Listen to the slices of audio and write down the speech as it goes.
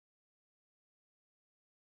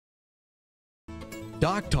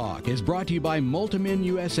DocTalk is brought to you by Multimin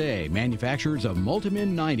USA, manufacturers of Multimin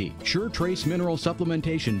 90, Sure Trace Mineral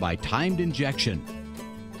Supplementation by Timed Injection.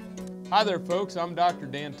 Hi there folks, I'm Dr.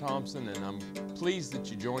 Dan Thompson and I'm pleased that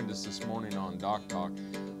you joined us this morning on DocTalk.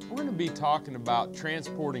 We're going to be talking about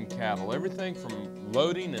transporting cattle, everything from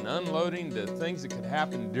loading and unloading to things that could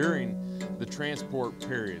happen during the transport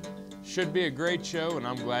period. Should be a great show and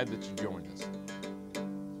I'm glad that you joined us.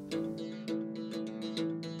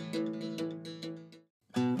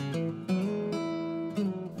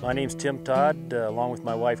 My name's Tim Todd. Along with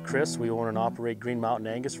my wife Chris, we own and operate Green Mountain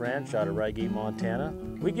Angus Ranch out of Rygate, Montana.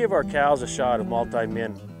 We give our cows a shot of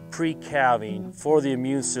multi-min pre-calving for the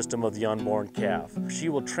immune system of the unborn calf. She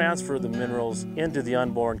will transfer the minerals into the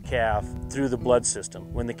unborn calf through the blood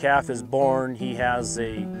system. When the calf is born, he has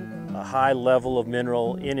a high level of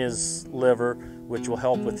mineral in his liver, which will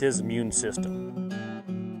help with his immune system.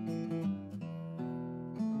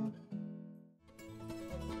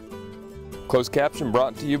 Closed caption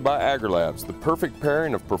brought to you by AgriLabs, the perfect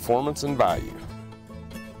pairing of performance and value.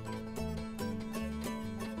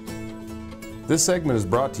 This segment is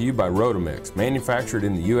brought to you by Rotomix, manufactured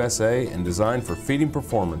in the USA and designed for feeding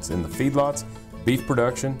performance in the feedlots, beef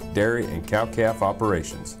production, dairy, and cow-calf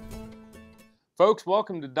operations. Folks,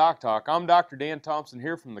 welcome to DocTalk. I'm Dr. Dan Thompson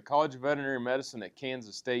here from the College of Veterinary Medicine at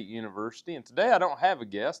Kansas State University, and today I don't have a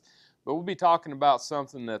guest, but we'll be talking about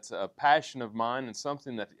something that's a passion of mine and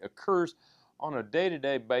something that occurs on a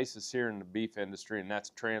day-to-day basis here in the beef industry, and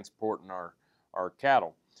that's transporting our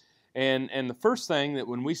cattle. And the first thing that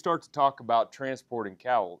when we start to talk about transporting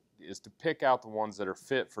cattle is to pick out the ones that are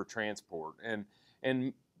fit for transport.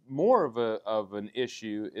 And more of an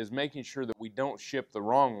issue is making sure that we don't ship the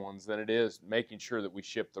wrong ones than it is making sure that we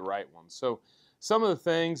ship the right ones. So some of the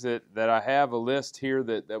things that I have a list here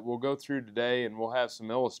that we'll go through today, and we'll have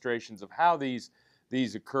some illustrations of how these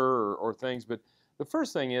occur or things. But the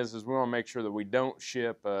first thing is we want to make sure that we don't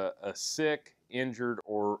ship a sick, injured,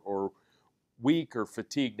 or weak or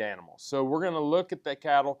fatigued animal. So we're going to look at the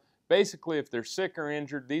cattle. Basically, if they're sick or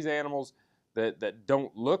injured, these animals that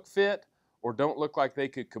don't look fit or don't look like they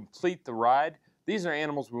could complete the ride, these are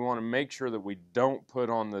animals we want to make sure that we don't put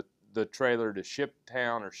on the trailer to ship to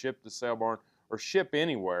town or ship to sale barn or ship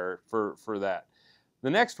anywhere for that.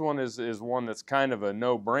 The next one is one that's kind of a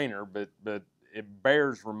no-brainer, but it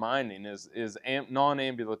bears reminding is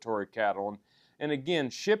non-ambulatory cattle. And again,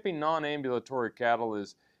 shipping non-ambulatory cattle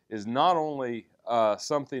is not only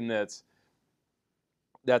something that's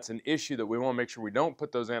an issue that we want to make sure we don't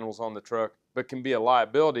put those animals on the truck, but can be a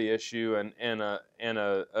liability issue and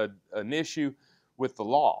an issue with the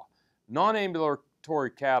law.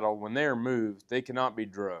 Non-ambulatory cattle, when they are moved, they cannot be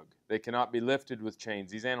drugged. They cannot be lifted with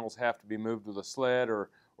chains. These animals have to be moved with a sled or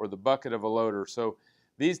the bucket of a loader. So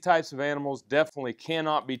these types of animals definitely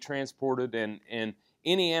cannot be transported, and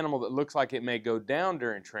any animal that looks like it may go down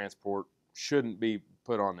during transport shouldn't be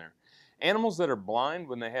put on there. Animals that are blind,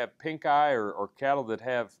 when they have pink eye or cattle that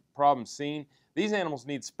have problems seeing, these animals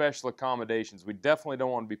need special accommodations. We definitely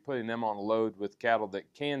don't want to be putting them on a load with cattle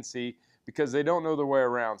that can see because they don't know their way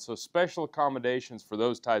around. So special accommodations for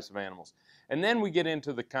those types of animals. And then we get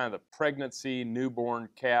into the kind of pregnancy, newborn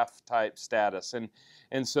calf type status.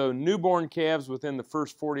 And so newborn calves within the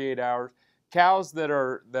first 48 hours, cows that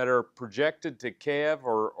are projected to calve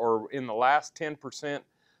or in the last 10%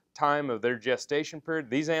 time of their gestation period,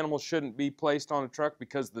 these animals shouldn't be placed on a truck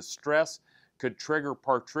because the stress could trigger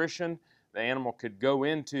parturition. The animal could go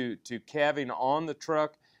into calving on the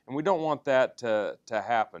truck, and we don't want that to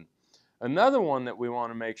happen. Another one that we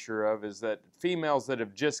want to make sure of is that females that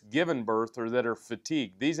have just given birth or that are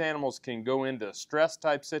fatigued, these animals can go into a stress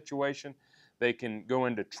type situation, they can go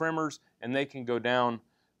into tremors, and they can go down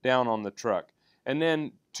on the truck. And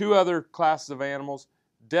then two other classes of animals,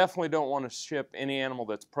 definitely don't want to ship any animal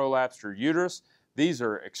that's prolapsed or uterus. These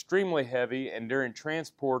are extremely heavy, and during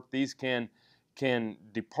transport these can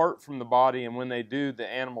depart from the body, and when they do, the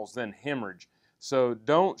animals then hemorrhage. So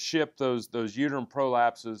don't ship those uterine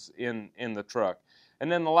prolapses in the truck.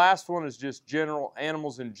 And then the last one is just general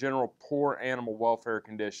animals in general poor animal welfare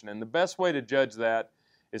condition. And the best way to judge that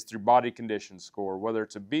is through body condition score, whether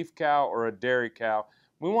it's a beef cow or a dairy cow.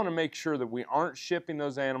 We want to make sure that we aren't shipping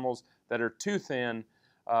those animals that are too thin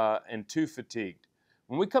and too fatigued.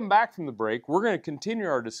 When we come back from the break, we're going to continue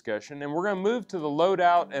our discussion and we're going to move to the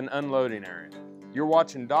loadout and unloading area. You're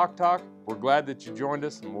watching DocTalk. We're glad that you joined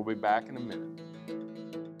us, and we'll be back in a minute.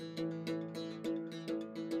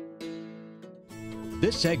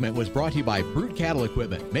 This segment was brought to you by Brute Cattle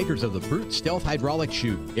Equipment, makers of the Brute Stealth Hydraulic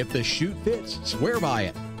Chute. If the chute fits, swear by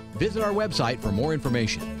it. Visit our website for more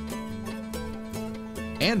information.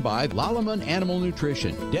 And by Lalaman Animal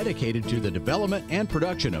Nutrition, dedicated to the development and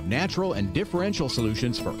production of natural and differential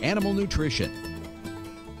solutions for animal nutrition.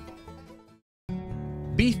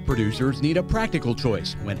 Beef producers need a practical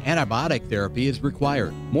choice when antibiotic therapy is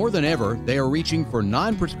required. More than ever, they are reaching for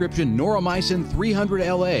non-prescription Noromycin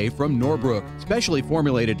 300LA from Norbrook, specially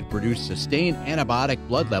formulated to produce sustained antibiotic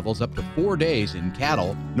blood levels up to 4 days in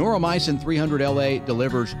cattle. Noromycin 300LA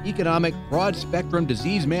delivers economic, broad-spectrum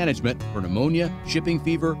disease management for pneumonia, shipping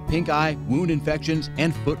fever, pink eye, wound infections,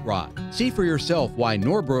 and foot rot. See for yourself why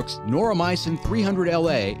Norbrook's Noromycin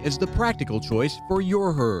 300LA is the practical choice for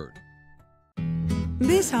your herd.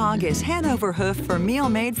 This hog is Hanover hoof for meal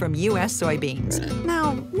made from U.S. soybeans.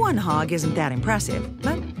 Now, one hog isn't that impressive,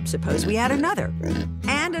 but suppose we add another,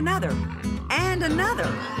 and another, and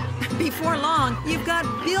another. Before long, you've got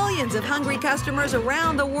billions of hungry customers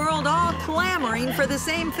around the world all clamoring for the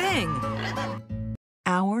same thing.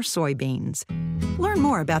 Our soybeans. Learn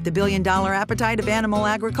more about the billion-dollar appetite of animal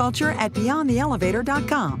agriculture at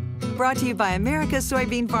BeyondTheElevator.com. Brought to you by America's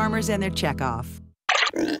soybean farmers and their checkoff.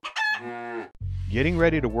 Getting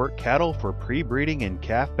ready to work cattle for pre-breeding and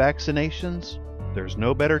calf vaccinations? There's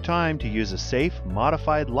no better time to use a safe,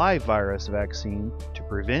 modified live virus vaccine to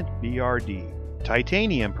prevent BRD.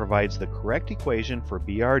 Titanium provides the correct equation for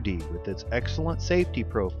BRD with its excellent safety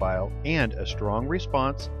profile and a strong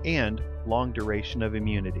response and long duration of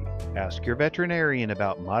immunity. Ask your veterinarian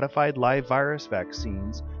about modified live virus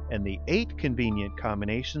vaccines and the 8 convenient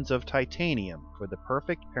combinations of titanium for the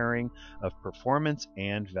perfect pairing of performance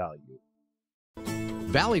and value.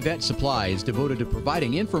 Valley Vet Supply is devoted to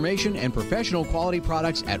providing information and professional quality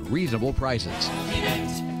products at reasonable prices.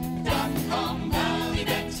 ValleyVet.com,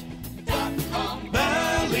 ValleyVet.com,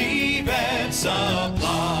 Valley Vet Supply.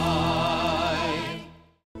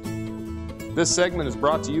 This segment is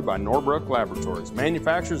brought to you by Norbrook Laboratories,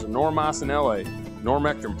 manufacturers of Noromycin LA,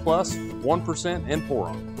 Normectin Plus, 1%, and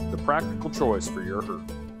Poron, the practical choice for your herd.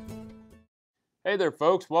 Hey there,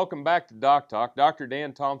 folks. Welcome back to DocTalk. Dr.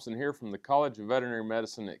 Dan Thompson here from the College of Veterinary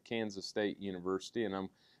Medicine at Kansas State University, and I'm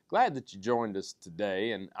glad that you joined us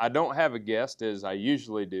today. And I don't have a guest as I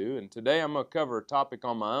usually do, and today I'm going to cover a topic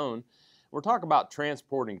on my own. We're talking about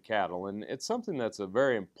transporting cattle, and it's something that's a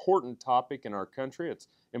very important topic in our country. It's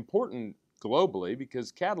important globally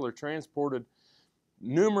because cattle are transported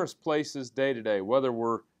numerous places day to day, whether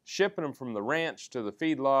we're shipping them from the ranch to the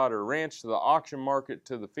feedlot or ranch to the auction market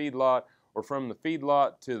to the feedlot, or from the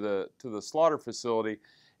feedlot to the slaughter facility.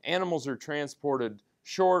 Animals are transported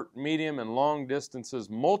short, medium, and long distances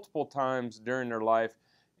multiple times during their life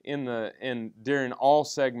during all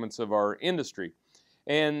segments of our industry.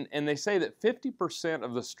 And they say that 50%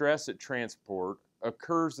 of the stress at transport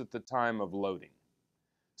occurs at the time of loading.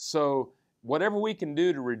 So whatever we can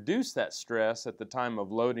do to reduce that stress at the time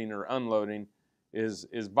of loading or unloading is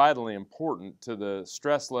vitally important to the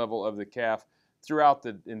stress level of the calf throughout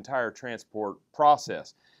the entire transport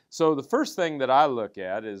process. So the first thing that I look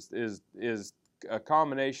at is a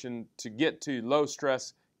combination to get to low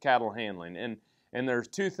stress cattle handling, and there's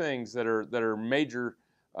two things that are major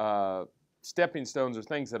stepping stones or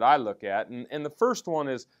things that I look at, and the first one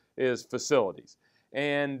is facilities.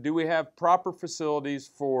 And do we have proper facilities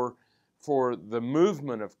for the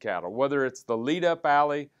movement of cattle, whether it's the lead up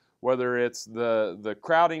alley, whether it's the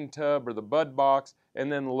crowding tub or the bud box,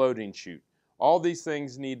 and then the loading chute. All these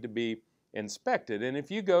things need to be inspected. And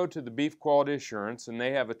if you go to the Beef Quality Assurance, and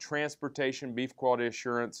they have a transportation beef quality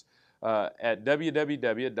assurance at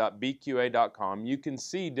www.bqa.com, you can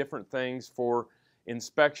see different things for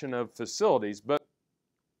inspection of facilities. But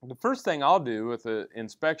the first thing I'll do with the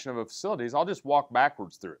inspection of a facility is I'll just walk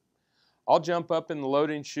backwards through it. I'll jump up in the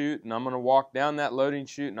loading chute, and I'm going to walk down that loading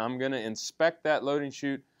chute, and I'm going to inspect that loading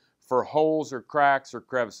chute for holes or cracks or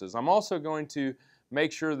crevices. I'm also going to make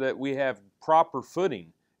sure that we have proper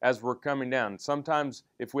footing as we're coming down. Sometimes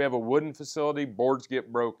if we have a wooden facility, boards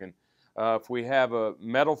get broken. If we have a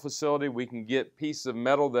metal facility, we can get pieces of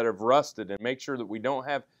metal that have rusted, and make sure that we don't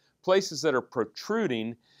have places that are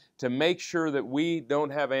protruding, to make sure that we don't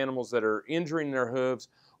have animals that are injuring their hooves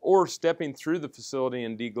or stepping through the facility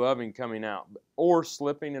and degloving coming out, or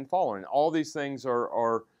slipping and falling. All these things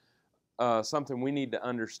are something we need to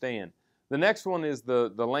understand. The next one is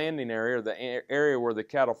the landing area, or the area where the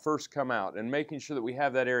cattle first come out, and making sure that we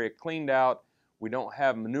have that area cleaned out, we don't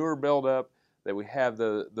have manure buildup, that we have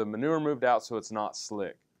the manure moved out so it's not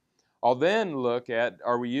slick. I'll then look at,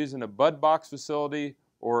 are we using a bud box facility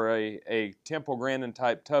or a Temple Grandin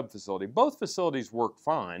type tub facility? Both facilities work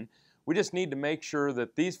fine. We just need to make sure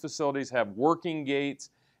that these facilities have working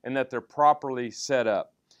gates and that they're properly set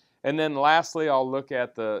up. And then lastly, I'll look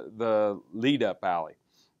at the lead up alley.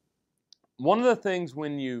 One of the things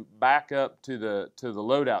when you back up to the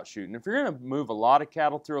loadout chute, and if you're going to move a lot of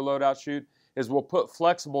cattle through a loadout chute, is we'll put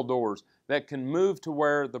flexible doors that can move to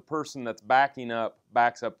where the person that's backing up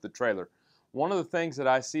backs up the trailer. One of the things that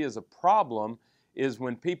I see as a problem is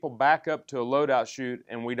when people back up to a loadout chute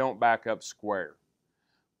and we don't back up square.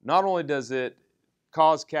 Not only does it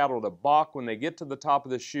cause cattle to balk when they get to the top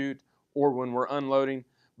of the chute or when we're unloading,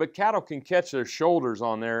 but cattle can catch their shoulders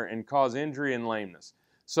on there and cause injury and lameness.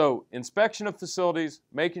 So inspection of facilities,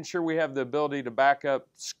 making sure we have the ability to back up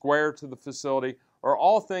square to the facility are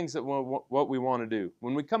all things that what we want to do.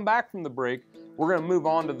 When we come back from the break, we're going to move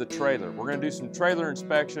on to the trailer. We're going to do some trailer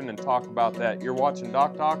inspection and talk about that. You're watching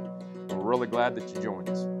DocTalk, and we're really glad that you joined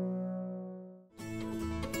us.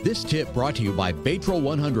 This tip brought to you by Baytril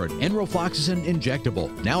 100 Enrofloxacin Injectable,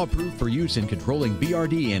 now approved for use in controlling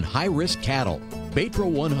BRD in high-risk cattle. Baytril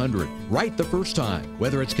 100, right the first time,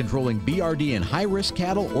 whether it's controlling BRD in high-risk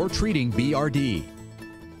cattle or treating BRD.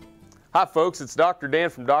 Hi folks, it's Dr. Dan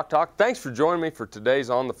from DocTalk. Thanks for joining me for today's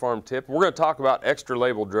On the Farm tip. We're going to talk about extra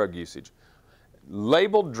labeled drug usage.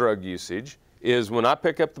 Labeled drug usage is when I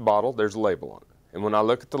pick up the bottle, there's a label on it. And when I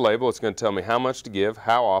look at the label, it's going to tell me how much to give,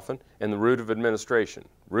 how often, and the route of administration.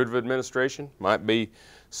 Route of administration might be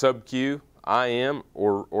sub-Q, IM,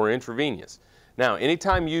 or intravenous. Now,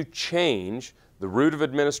 anytime you change the route of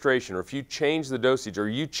administration, or if you change the dosage, or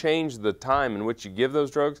you change the time in which you give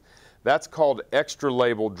those drugs, that's called extra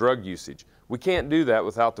label drug usage. We can't do that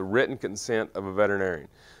without the written consent of a veterinarian.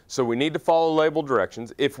 So we need to follow label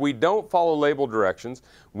directions. If we don't follow label directions,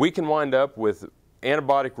 we can wind up with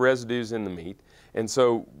antibiotic residues in the meat. And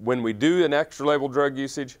so when we do an extra label drug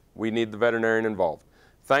usage, we need the veterinarian involved.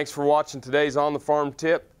 Thanks for watching today's On the Farm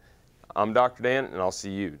tip. I'm Dr. Dan, and I'll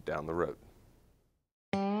see you down the road.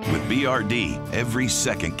 With BRD, every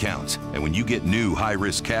second counts. And when you get new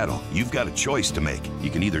high-risk cattle, you've got a choice to make. You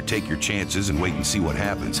can either take your chances and wait and see what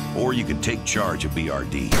happens, or you can take charge of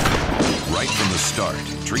BRD. Right from the start,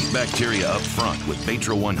 treat bacteria up front with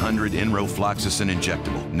Baytril 100 Enrofloxacin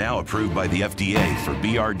Injectable, now approved by the FDA for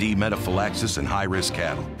BRD metaphylaxis in high-risk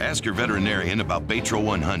cattle. Ask your veterinarian about Baytril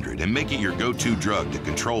 100 and make it your go-to drug to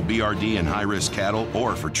control BRD in high-risk cattle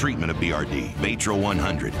or for treatment of BRD. Baytril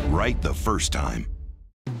 100, right the first time.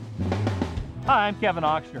 Hi, I'm Kevin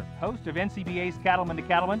Ochsner, host of NCBA's Cattleman to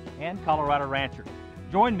Cattleman and Colorado Rancher.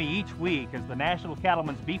 Join me each week as the National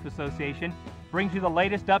Cattlemen's Beef Association brings you the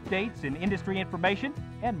latest updates in industry information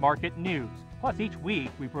and market news. Plus, each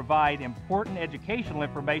week we provide important educational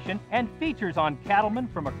information and features on cattlemen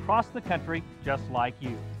from across the country just like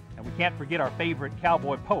you. And we can't forget our favorite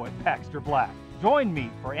cowboy poet, Baxter Black. Join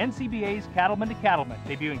me for NCBA's Cattleman to Cattleman,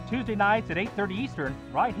 debuting Tuesday nights at 8:30 Eastern,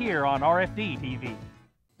 right here on RFD TV.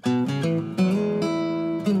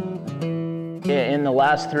 In the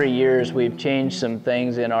last 3 years, we've changed some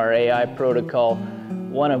things in our AI protocol,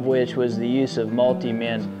 one of which was the use of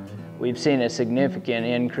multi-min. We've seen a significant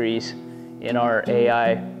increase in our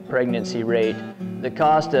AI pregnancy rate. The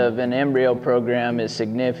cost of an embryo program is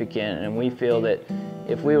significant, and we feel that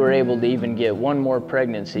if we were able to even get one more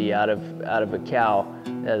pregnancy out of a cow,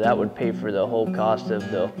 that would pay for the whole cost of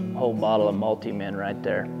the whole bottle of multi-min right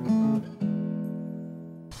there.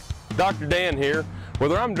 Dr. Dan here.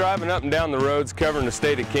 Whether I'm driving up and down the roads covering the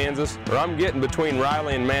state of Kansas, or I'm getting between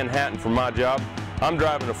Riley and Manhattan for my job, I'm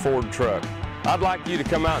driving a Ford truck. I'd like you to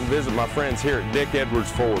come out and visit my friends here at Dick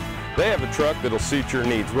Edwards Ford. They have a truck that'll suit your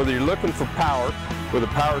needs, whether you're looking for power with a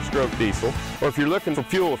Power Stroke diesel, or if you're looking for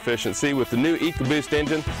fuel efficiency with the new EcoBoost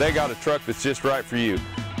engine, they got a truck that's just right for you.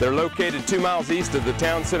 They're located 2 miles east of the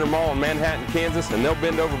Town Center Mall in Manhattan, Kansas, and they'll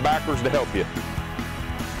bend over backwards to help you.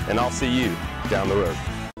 And I'll see you down the road.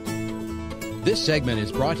 This segment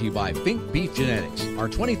is brought to you by Fink Beef Genetics. Our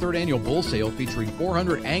 23rd annual bull sale featuring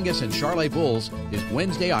 400 Angus and Charolais bulls is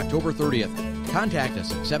Wednesday, October 30th. Contact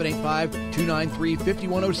us at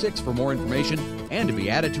 785-293-5106 for more information and to be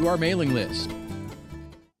added to our mailing list.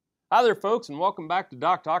 Hi there folks, and welcome back to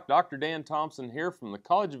DocTalk. Dr. Dan Thompson here from the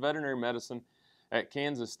College of Veterinary Medicine at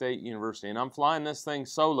Kansas State University. And I'm flying this thing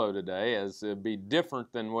solo today, as it'd be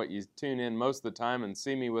different than what you tune in most of the time and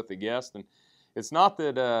see me with a guest. And it's not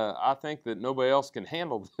that I think that nobody else can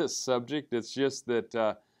handle this subject. It's just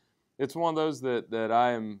that it's one of those that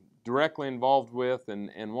I am directly involved with,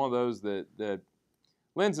 and one of those that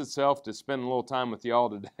lends itself to spending a little time with y'all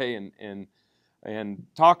today and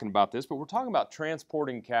talking about this. But we're talking about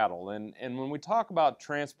transporting cattle. And when we talk about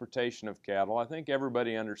transportation of cattle, I think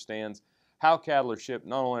everybody understands how cattle are shipped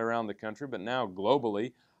not only around the country, but now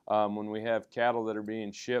globally. When we have cattle that are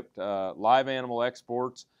being shipped, live animal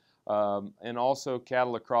exports, and also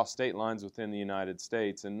cattle across state lines within the United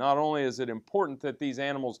States. And not only is it important that these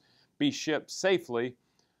animals be shipped safely,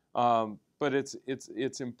 but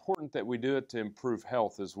it's important that we do it to improve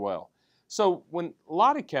health as well. So when a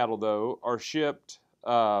lot of cattle, though, are shipped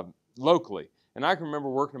locally, and I can remember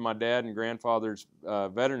working in my dad and grandfather's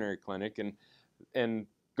veterinary clinic, and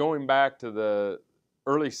going back to the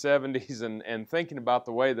early 70s and thinking about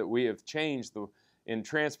the way that we have changed in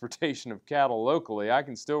transportation of cattle locally. I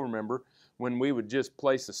can still remember when we would just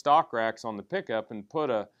place the stock racks on the pickup and put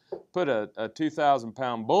a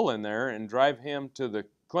 2,000-pound bull in there and drive him to the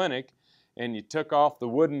clinic, and you took off the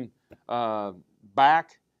wooden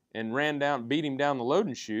back and beat him down the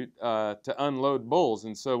loading chute to unload bulls.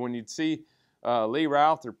 And so when you'd see Lee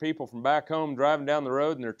Routh or people from back home driving down the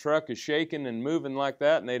road and their truck is shaking and moving like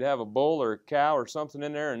that, and they'd have a bull or a cow or something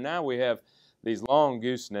in there, and now we have these long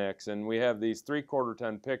goosenecks, and we have these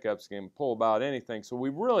 3/4-ton pickups that can pull about anything. So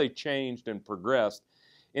we've really changed and progressed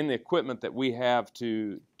in the equipment that we have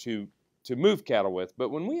to move cattle with. But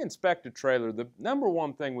when we inspect a trailer, the number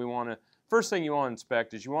one thing first thing you want to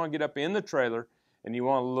inspect is you want to get up in the trailer and you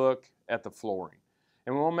want to look at the flooring.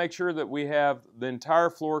 And we want to make sure that we have the entire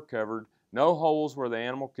floor covered, no holes where the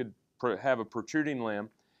animal could have a protruding limb.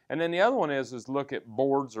 And then the other one is look at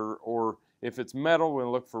boards, or if it's metal,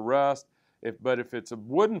 we'll look for rust. But if it's a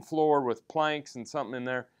wooden floor with planks and something in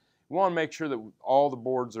there, we want to make sure that all the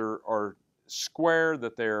boards are square,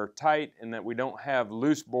 that they're tight, and that we don't have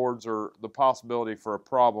loose boards or the possibility for a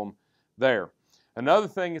problem there. Another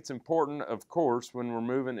thing that's important, of course, when we're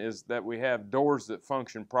moving is that we have doors that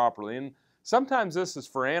function properly. And sometimes this is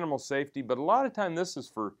for animal safety, but a lot of time this is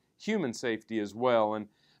for human safety as well. And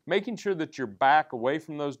making sure that you're back away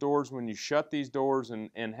from those doors when you shut these doors,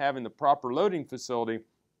 and having the proper loading facility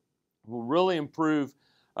will really improve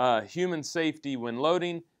human safety when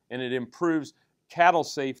loading, and it improves cattle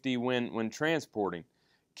safety when transporting.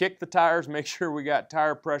 Kick the tires, make sure we got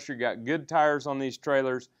tire pressure, got good tires on these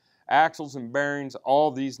trailers, axles and bearings,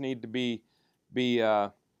 all these need to be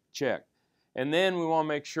checked. And then we want to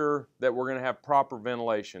make sure that we're going to have proper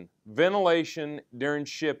ventilation. Ventilation during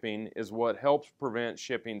shipping is what helps prevent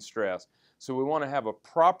shipping stress. So we want to have a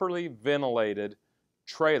properly ventilated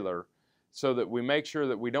trailer so that we make sure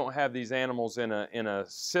that we don't have these animals in a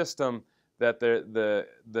system that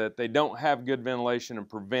they don't have good ventilation and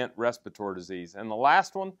prevent respiratory disease. And the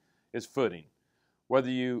last one is footing. Whether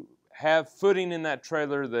you have footing in that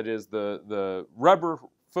trailer that is the rubber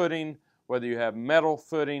footing, whether you have metal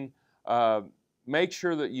footing, make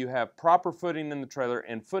sure that you have proper footing in the trailer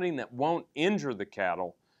and footing that won't injure the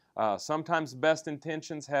cattle. Sometimes the best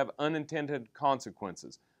intentions have unintended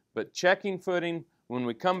consequences. But checking footing. When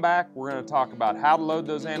we come back, we're going to talk about how to load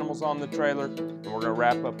those animals on the trailer, and we're going to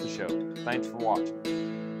wrap up the show. Thanks for watching.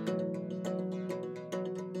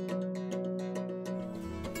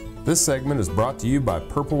 This segment is brought to you by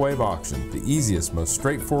Purple Wave Auction, the easiest, most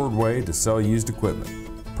straightforward way to sell used equipment.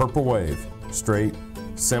 Purple Wave, straight,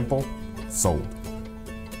 simple, sold.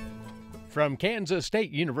 From Kansas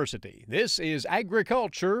State University, this is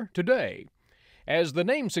Agriculture Today. As the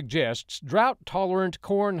name suggests, drought-tolerant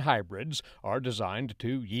corn hybrids are designed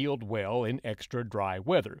to yield well in extra dry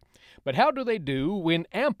weather. But how do they do when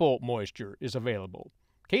ample moisture is available?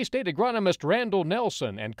 K-State agronomist Randall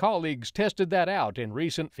Nelson and colleagues tested that out in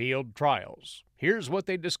recent field trials. Here's what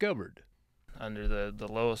they discovered. Under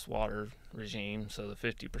the lowest water regime, so the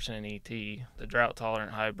 50% ET, the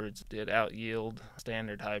drought-tolerant hybrids did out-yield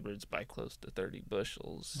standard hybrids by close to 30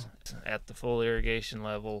 bushels. At the full irrigation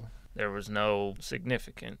level, there was no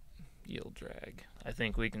significant yield drag. I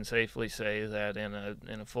think we can safely say that in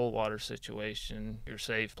a full water situation, you're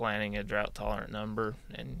safe planting a drought-tolerant number,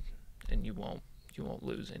 and you won't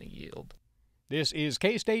lose any yield. This is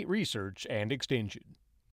K-State Research and Extension.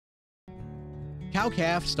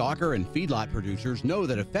 Cow-calf, stocker, and feedlot producers know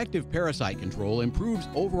that effective parasite control improves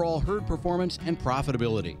overall herd performance and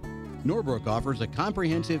profitability. Norbrook offers a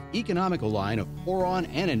comprehensive, economical line of pour-on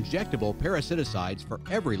and injectable parasiticides for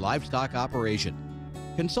every livestock operation.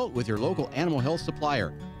 Consult with your local animal health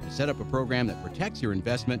supplier to set up a program that protects your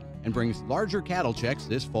investment and brings larger cattle checks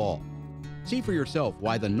this fall. See for yourself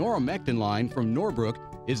why the Noromectin line from Norbrook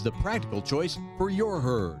is the practical choice for your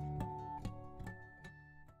herd.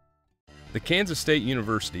 The Kansas State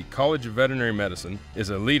University College of Veterinary Medicine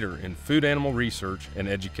is a leader in food animal research and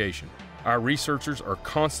education. Our researchers are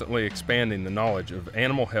constantly expanding the knowledge of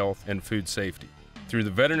animal health and food safety. Through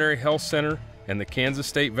the Veterinary Health Center and the Kansas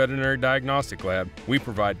State Veterinary Diagnostic Lab, we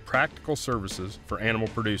provide practical services for animal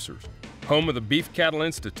producers. Home of the Beef Cattle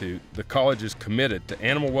Institute, the college is committed to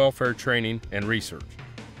animal welfare training and research.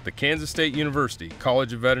 The Kansas State University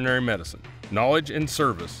College of Veterinary Medicine, knowledge and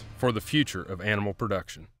service for the future of animal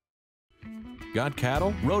production. Got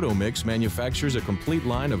cattle? Rotomix manufactures a complete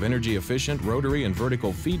line of energy-efficient rotary and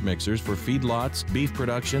vertical feed mixers for feedlots, beef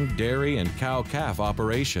production, dairy, and cow-calf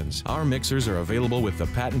operations. Our mixers are available with the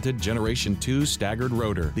patented Generation 2 staggered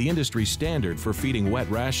rotor, the industry standard for feeding wet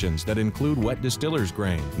rations that include wet distiller's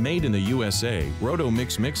grain. Made in the USA,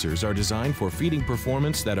 Rotomix mixers are designed for feeding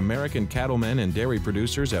performance that American cattlemen and dairy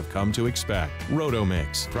producers have come to expect.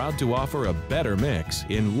 Rotomix, proud to offer a better mix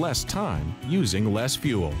in less time using less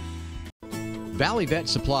fuel. Valley Vet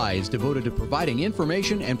Supply is devoted to providing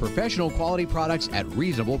information and professional quality products at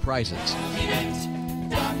reasonable prices.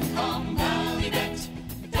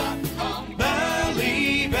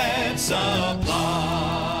 Valley Vet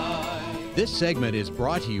Supply. This segment is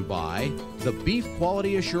brought to you by the Beef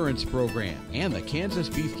Quality Assurance Program and the Kansas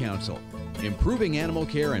Beef Council, improving animal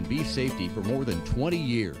care and beef safety for more than 20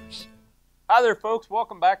 years. Hi there, folks.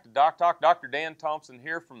 Welcome back to DocTalk. Dr. Dan Thompson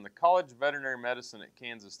here from the College of Veterinary Medicine at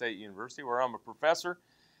Kansas State University, where I'm a professor,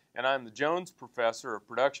 and I'm the Jones Professor of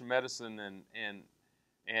Production Medicine and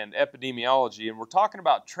Epidemiology. And we're talking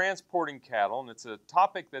about transporting cattle, and it's a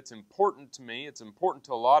topic that's important to me. It's important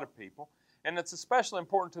to a lot of people, and it's especially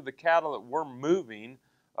important to the cattle that we're moving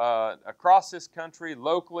across this country,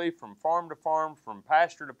 locally, from farm to farm, from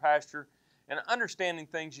pasture to pasture, and understanding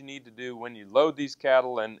things you need to do when you load these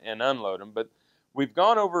cattle and unload them. But we've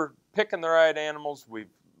gone over picking the right animals. We've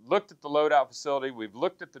looked at the loadout facility. We've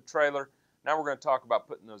looked at the trailer. Now we're going to talk about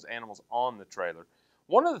putting those animals on the trailer.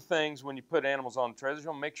 One of the things when you put animals on the trailer is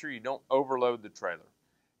you'll make sure you don't overload the trailer.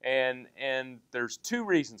 And there's two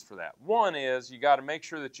reasons for that. One is you got to make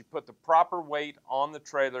sure that you put the proper weight on the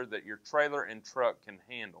trailer that your trailer and truck can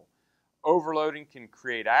handle. Overloading can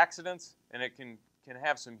create accidents, and it can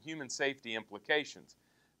have some human safety implications.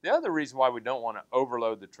 The other reason why we don't want to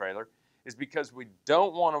overload the trailer is because we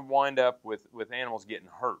don't want to wind up with animals getting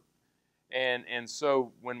hurt. And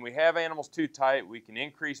so when we have animals too tight, we can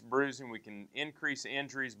increase bruising, we can increase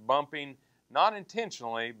injuries, bumping, not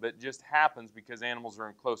intentionally, but just happens because animals are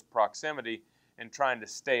in close proximity and trying to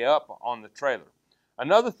stay up on the trailer.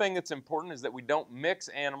 Another thing that's important is that we don't mix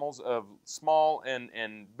animals of small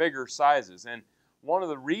and bigger sizes. And one of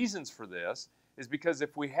the reasons for this is because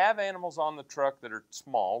if we have animals on the truck that are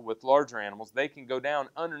small with larger animals, they can go down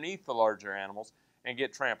underneath the larger animals and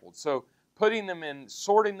get trampled. So putting them in,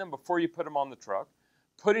 sorting them before you put them on the truck,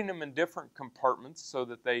 putting them in different compartments so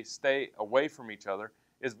that they stay away from each other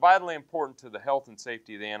is vitally important to the health and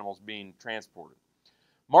safety of the animals being transported.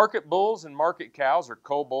 Market bulls and market cows, or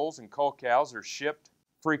cull bulls and cull cows, are shipped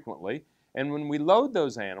frequently. And when we load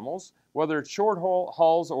those animals, whether it's short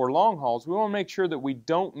hauls or long hauls, we want to make sure that we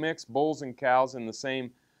don't mix bulls and cows in the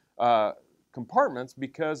same compartments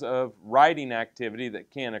because of riding activity that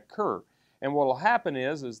can occur. And what will happen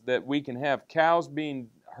is that we can have cows being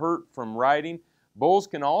hurt from riding. Bulls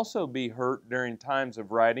can also be hurt during times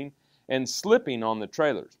of riding and slipping on the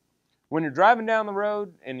trailers. When you're driving down the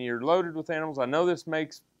road and you're loaded with animals, I know this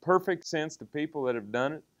makes perfect sense to people that have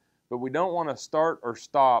done it, but we don't want to start or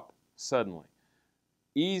stop suddenly.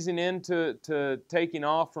 Easing into taking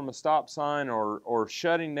off from a stop sign or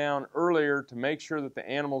shutting down earlier to make sure that the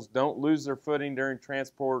animals don't lose their footing during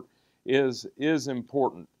transport is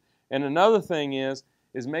important. And another thing is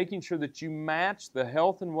making sure that you match the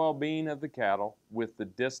health and well-being of the cattle with the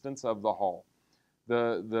distance of the haul.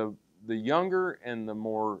 The younger and the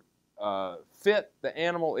more fit the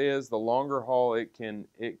animal is, the longer haul it can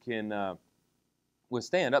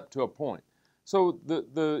withstand up to a point. So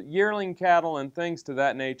the yearling cattle and things to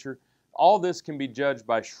that nature, all this can be judged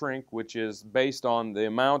by shrink, which is based on the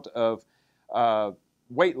amount of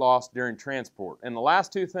weight loss during transport. And the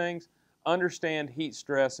last two things, understand heat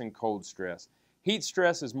stress and cold stress. Heat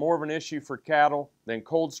stress is more of an issue for cattle than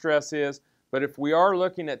cold stress is, but if we are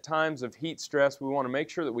looking at times of heat stress, we want to make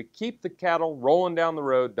sure that we keep the cattle rolling down the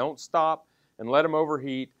road, don't stop and let them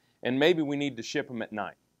overheat, and maybe we need to ship them at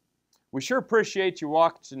night. We sure appreciate you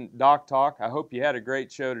watching DocTalk. I hope you had a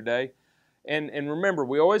great show today. And remember,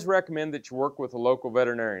 we always recommend that you work with a local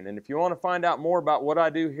veterinarian. And if you want to find out more about what I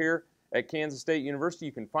do here at Kansas State University,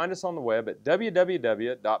 you can find us on the web at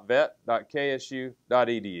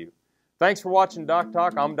www.vet.ksu.edu. Thanks for watching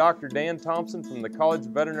DocTalk. I'm Dr. Dan Thompson from the College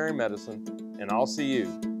of Veterinary Medicine, and I'll see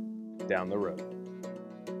you down the road.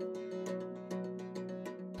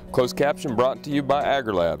 Closed caption brought to you by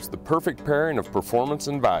AgriLabs, the perfect pairing of performance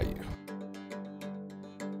and value.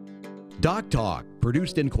 DocTalk,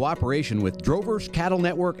 produced in cooperation with Drovers Cattle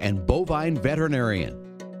Network and Bovine Veterinarian.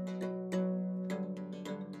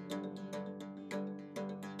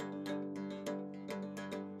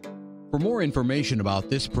 For more information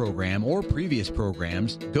about this program or previous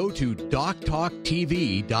programs, go to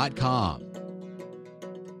DocTalkTV.com.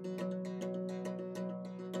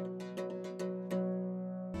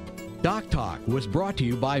 Talk was brought to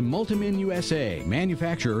you by Multimin USA,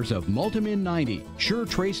 manufacturers of Multimin 90, sure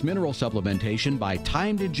trace mineral supplementation by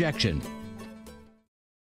timed injection.